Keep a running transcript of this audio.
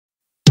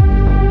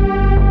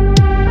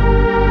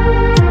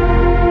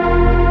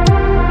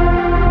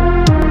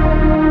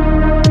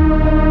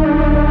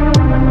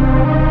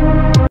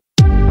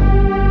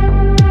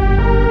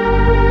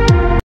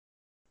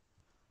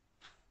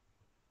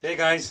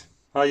guys,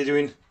 how you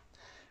doing?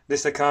 This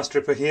is the car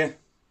stripper here.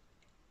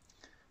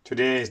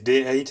 Today is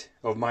day 8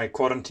 of my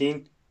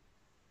quarantine.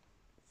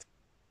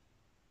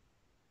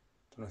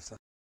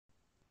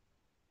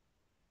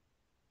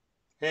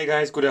 Hey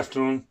guys, good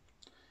afternoon.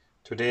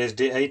 Today is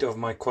day 8 of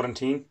my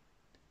quarantine.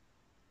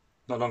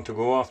 Not long to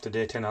go. After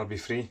day 10 I'll be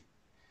free.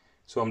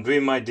 So I'm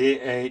doing my day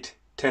 8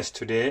 test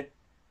today.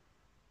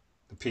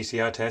 The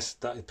PCR test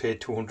that I paid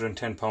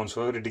 £210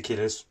 for.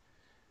 Ridiculous.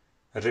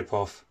 A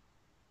rip-off.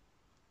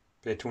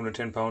 Paid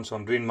 £210, so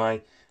I'm doing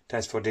my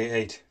test for day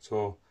 8.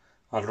 So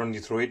I'll run you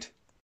through it.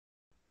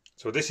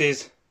 So this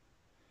is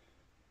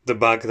the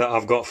bag that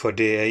I've got for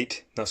day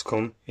 8 that's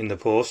come in the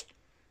post.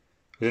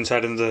 It's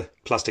inside of the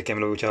plastic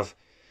envelope which I've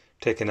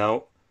taken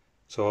out.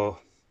 So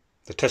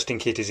the testing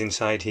kit is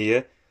inside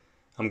here.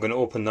 I'm going to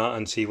open that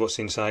and see what's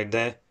inside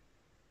there.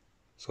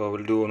 So I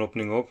will do an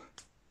opening up.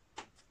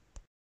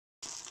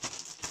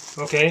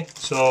 Okay,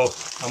 so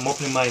I'm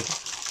opening my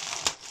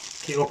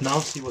kit up now,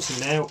 see what's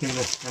in there, opening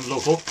the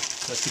envelope up.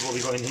 Let's see what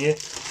we got in here.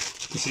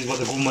 This is what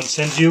the government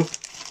sends you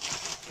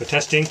for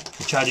testing.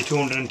 They charge you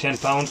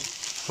 £210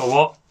 for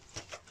what?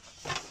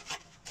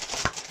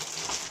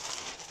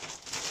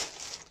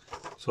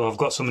 So I've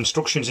got some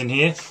instructions in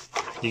here.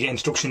 You get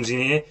instructions in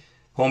here,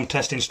 home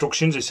test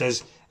instructions. It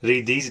says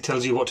read these, it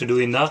tells you what to do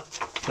in that.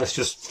 Let's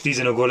just, these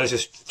are no good, let's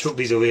just chuck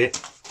these away.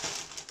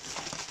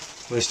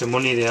 Waste of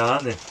money they are,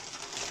 aren't they?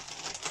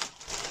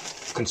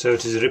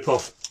 Conservatives a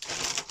rip-off.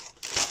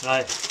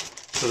 Right,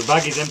 so the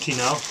bag is empty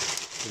now.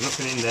 There's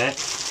nothing in there.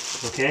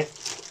 Okay,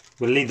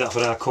 we'll leave that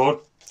for our code.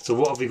 So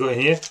what have we got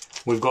here?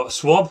 We've got a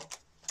swab.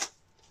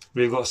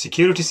 We've got a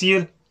security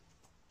seal.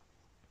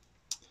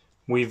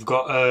 We've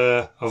got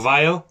a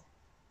vial.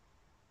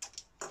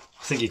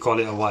 I think you call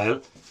it a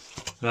vial.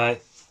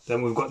 Right,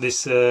 then we've got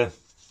this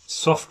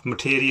soft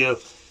material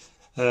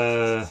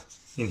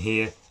in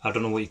here. I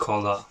don't know what you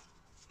call that.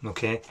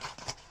 Okay,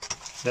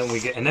 then we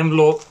get an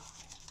envelope.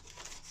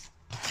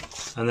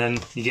 And then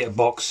you get a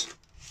box.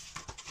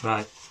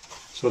 Right,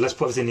 so let's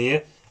put this in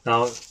here.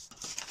 Now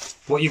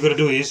what you've got to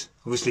do is,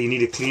 obviously you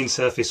need a clean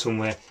surface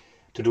somewhere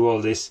to do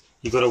all this.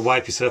 You've got to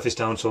wipe your surface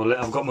down. So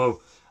I've got my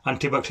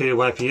antibacterial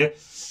wipe here.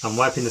 I'm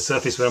wiping the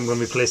surface where I'm going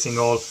to be placing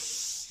all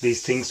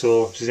these things,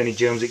 so if there's any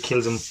germs it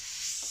kills them.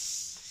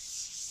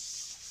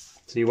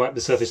 So you wipe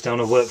the surface down,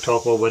 a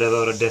worktop or whatever,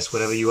 or a desk,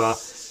 whatever you are.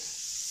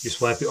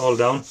 Just wipe it all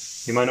down.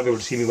 You might not be able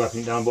to see me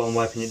wiping it down, but I'm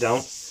wiping it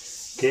down.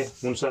 Okay,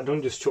 once that's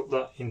done, just chuck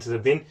that into the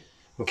bin.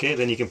 Okay,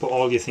 then you can put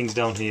all your things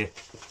down here.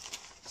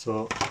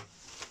 So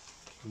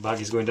the bag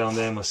is going down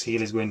there, my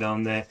seal is going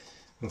down there.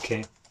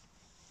 Okay,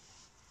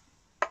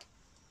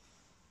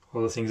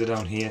 all the things are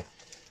down here.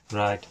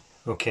 Right,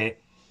 okay.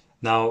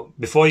 Now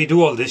before you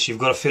do all this, you've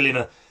got to fill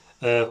in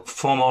a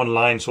form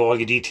online, so all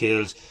your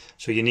details.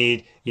 So you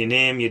need your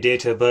name, your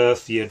date of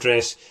birth, your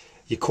address,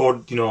 your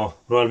code, you know,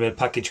 Royal Mail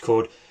package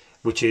code,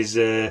 which is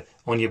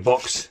on your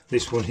box,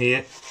 this one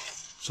here.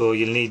 So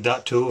you'll need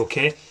that too,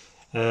 okay.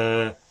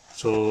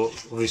 So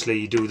obviously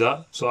you do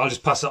that. So I'll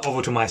just pass that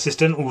over to my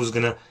assistant who's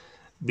going to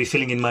be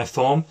filling in my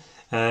form,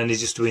 and he's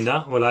just doing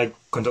that while I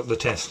conduct the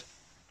test.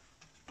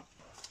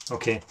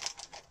 Okay,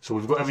 so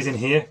we've got everything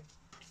here.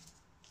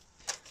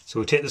 So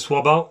we take the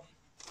swab out.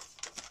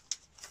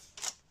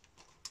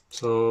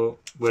 So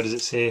where does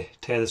it say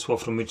tear the swab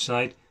from which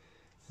side?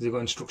 Has it got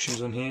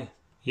instructions on here?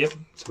 Yep,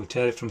 so we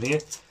tear it from here.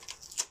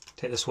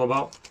 Take the swab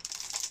out.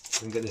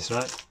 So we can get this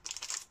right.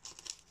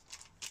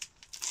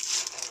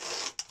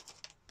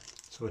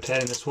 So we're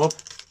tearing the swab.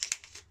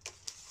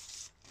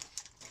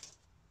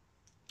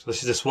 So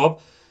this is the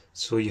swab.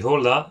 So you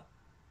hold that.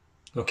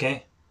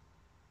 Okay.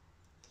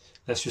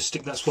 Let's just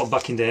stick that swab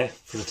back in there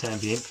for the time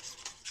being.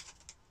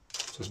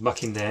 So it's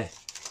back in there.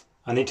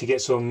 I need to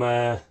get some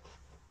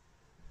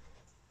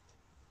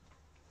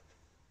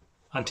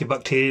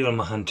antibacterial on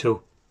my hand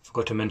too.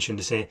 Forgot to mention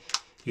to say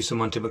use some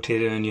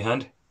antibacterial in your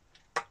hand.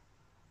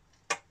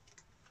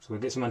 So we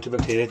get some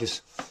antibacterial,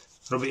 just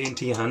rub it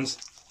into your hands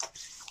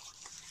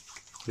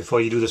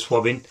before you do the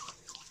swabbing. You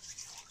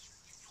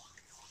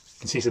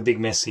can see it's a big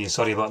mess here,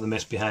 sorry about the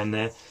mess behind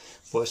there,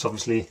 but it's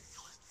obviously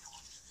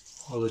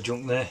all the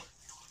junk there.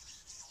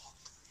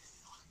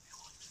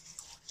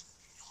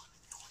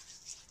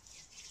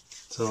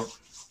 So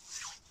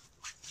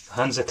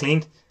hands are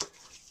cleaned.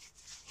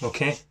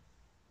 Okay,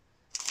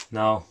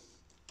 now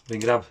we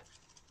grab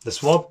the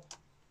swab,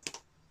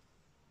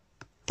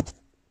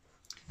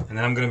 and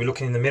then I'm going to be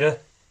looking in the mirror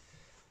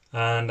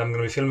and I'm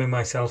going to be filming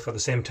myself at the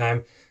same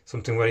time.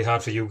 Something very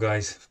hard for you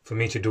guys, for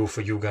me to do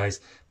for you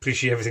guys.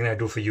 Appreciate everything I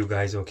do for you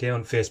guys, okay,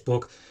 on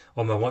Facebook,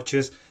 on my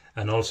watchers,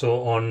 and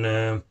also on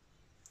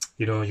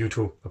you know,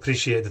 YouTube.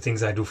 Appreciate the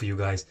things I do for you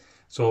guys.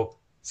 So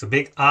it's a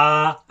big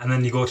ah, and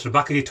then you go to the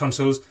back of your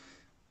tonsils,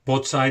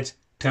 both sides,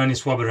 turn your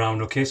swab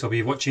around, okay. So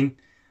be watching.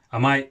 I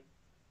might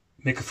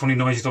make a funny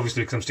noise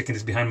obviously because I'm sticking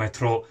this behind my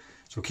throat,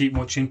 so keep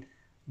watching,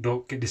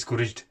 don't get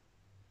discouraged.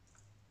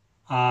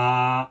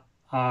 Ah,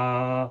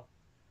 ah.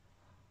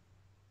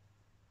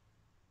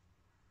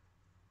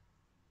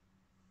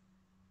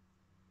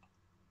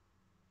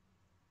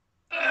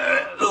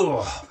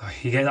 Oh,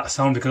 you get that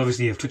sound because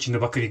obviously you're touching the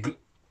back of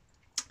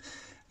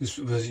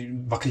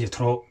your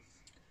throat.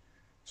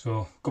 So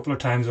a couple of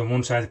times on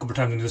one side, a couple of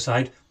times on the other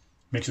side.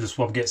 Make sure the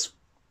swab gets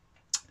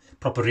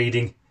proper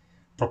reading,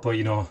 proper,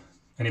 you know,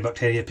 any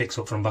bacteria picks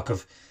up from the back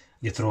of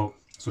your throat.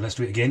 So let's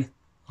do it again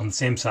on the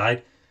same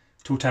side.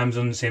 2 times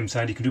on the same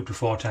side. You can do it to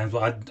 4 times,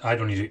 but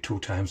I'd only do it 2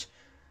 times.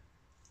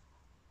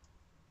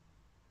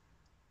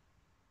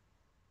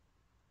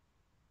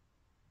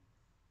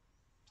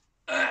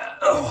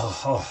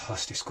 Oh,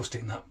 that's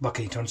disgusting, that back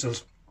of your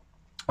tonsils.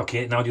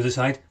 Okay, now the other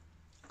side.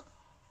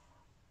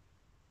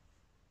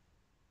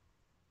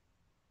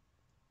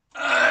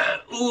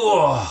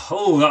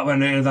 Oh, that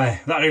went in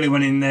there. That really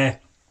went in there.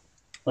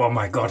 Oh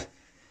my god.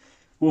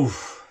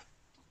 Oof.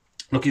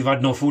 Look, you've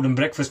had no food and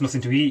breakfast,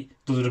 nothing to eat.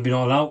 Those would have been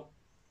all out.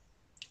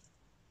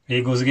 Here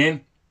it goes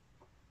again.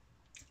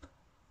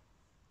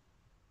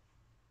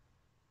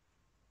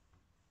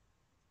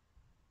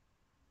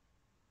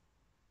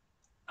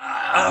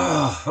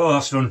 Oh,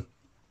 that's done.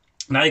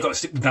 Now you've got to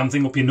stick the damn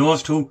thing up your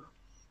nose too.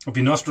 Up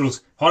your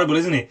nostrils. Horrible,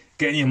 isn't it?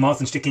 Getting in your mouth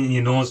and sticking it in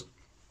your nose.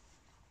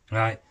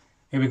 Right,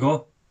 here we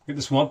go. Get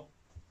the swab.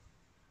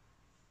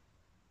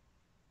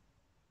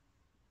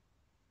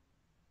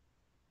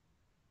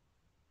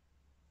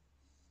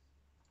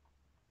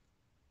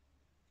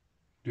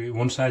 Do it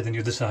one side, then the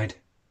other side.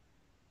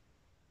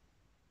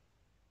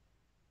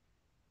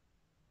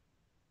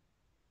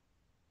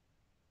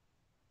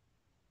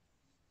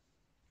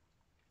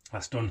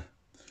 That's done.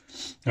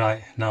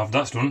 Right, now if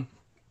that's done.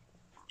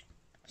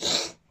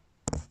 Oh,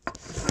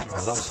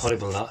 that was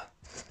horrible, that.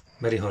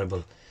 Very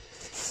horrible.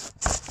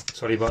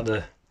 Sorry about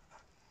the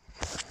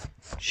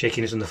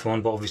shakiness on the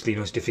phone, but obviously, you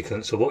know, it's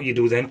difficult. So what you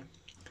do then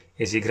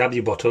is you grab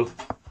your bottle,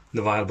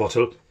 the vial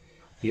bottle,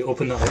 you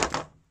open that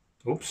up.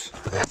 Oops.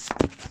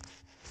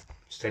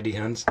 Steady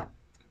hands.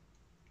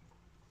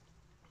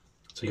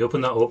 So you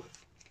open that up.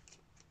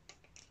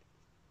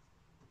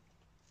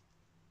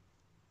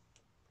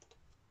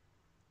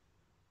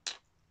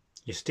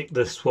 You stick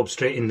the swab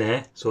straight in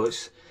there, so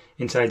it's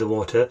inside the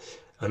water,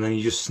 and then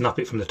you just snap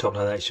it from the top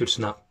like that. It should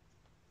snap.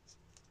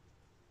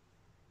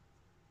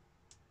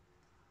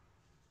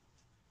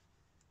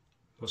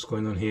 What's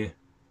going on here?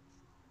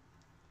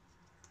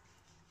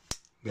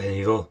 There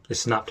you go,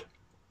 it's snapped.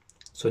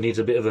 So it needs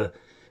a bit of a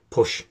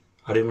push.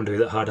 I didn't want to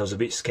do it that hard, I was a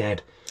bit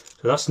scared.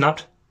 So that's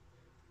snapped.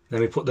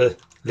 Then we put the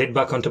lid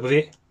back on top of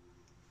it.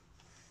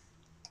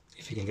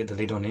 If you can get the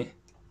lid on it.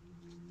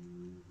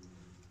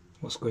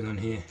 What's going on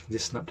here? Is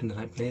this snapped in the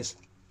right place?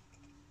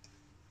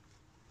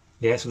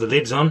 Yeah, so the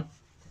lid's on.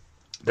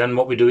 Then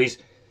what we do is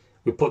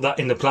we put that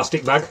in the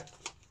plastic bag.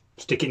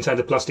 Stick it inside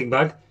the plastic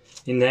bag.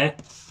 In there.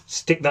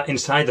 Stick that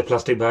inside the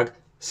plastic bag.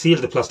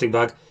 Seal the plastic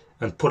bag.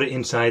 And put it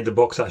inside the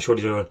box that I showed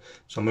you earlier.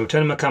 So I'm going to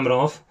turn my camera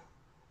off.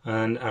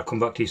 And I'll come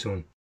back to you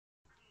soon.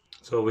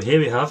 So over here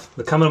we have.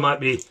 The camera might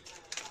be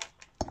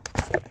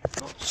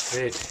not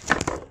straight.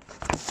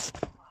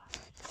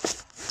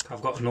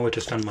 I've got nowhere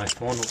to stand my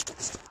phone up.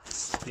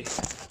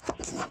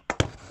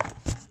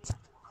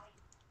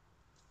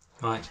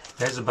 Right,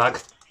 there's the bag.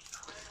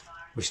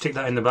 We stick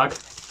that in the bag.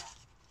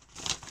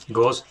 It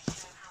goes.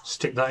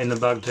 Stick that in the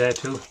bag there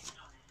too.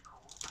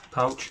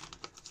 Pouch.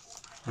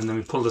 And then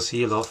we pull the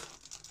seal off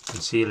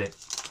and seal it.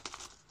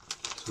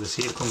 So the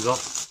seal comes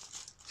off.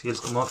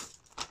 Seals come off.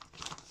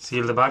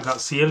 Seal the bag,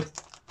 that's sealed.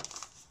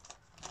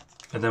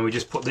 And then we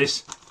just put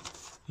this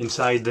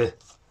inside the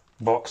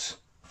box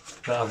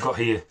that I've got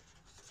here.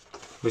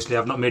 Obviously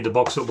I've not made the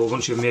box up, but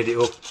once you've made it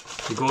up,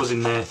 it goes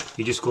in there.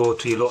 You just go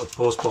to your little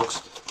post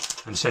box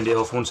and send it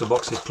off. Once the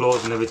box is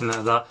closed and everything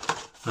like that,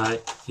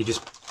 right, you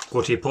just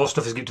go to your post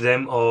office, give it to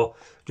them, or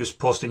just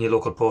post it in your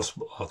local post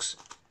box.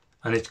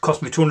 And it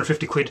cost me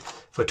 250 quid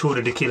for 2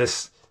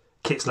 ridiculous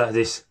kits like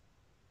this.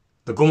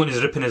 The government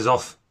is ripping us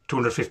off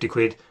 250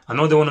 quid. I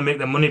know they want to make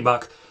their money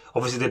back.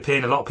 Obviously they're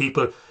paying a lot of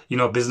people, you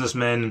know,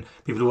 businessmen,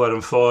 people who are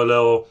on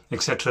furlough,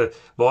 etc.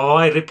 But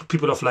why rip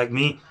people off like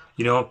me?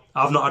 You know,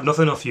 I've not had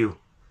nothing off you.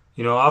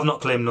 You know, I've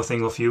not claimed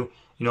nothing off you.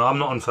 You know, I'm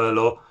not on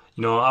furlough.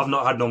 You know, I've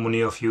not had no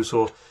money off you.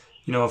 So,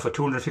 you know, for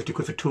 250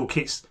 quid for 2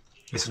 kits,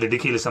 it's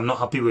ridiculous. I'm not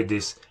happy with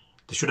this.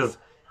 They should have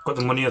got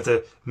the money of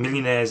the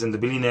millionaires and the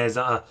billionaires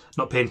that are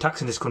not paying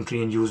tax in this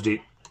country and used it.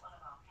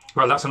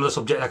 Well, that's another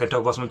subject I can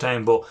talk about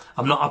sometime, but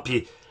I'm not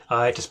happy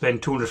I had to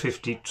spend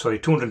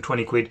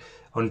 220 quid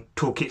on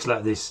 2 kits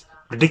like this.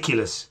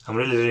 Ridiculous. I'm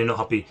really, really not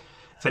happy.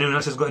 If anyone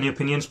else has got any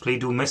opinions, please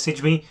do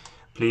message me.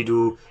 Please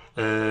do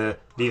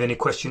leave any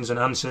questions and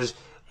answers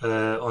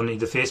on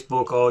either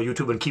Facebook or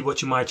YouTube, and keep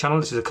watching my channel.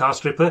 This is a car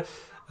stripper.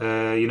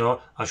 You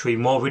know, I'll show you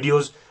more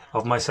videos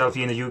of myself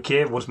here in the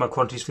UK. Once my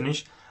quarantine is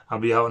finished, I'll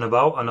be out and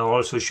about, and I'll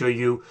also show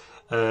you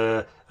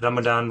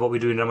Ramadan, what we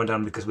do in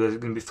Ramadan, because we're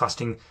going to be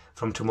fasting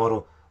from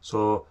tomorrow.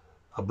 So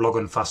I'll blog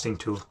on fasting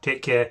too.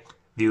 Take care,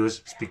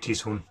 viewers. Speak to you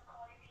soon.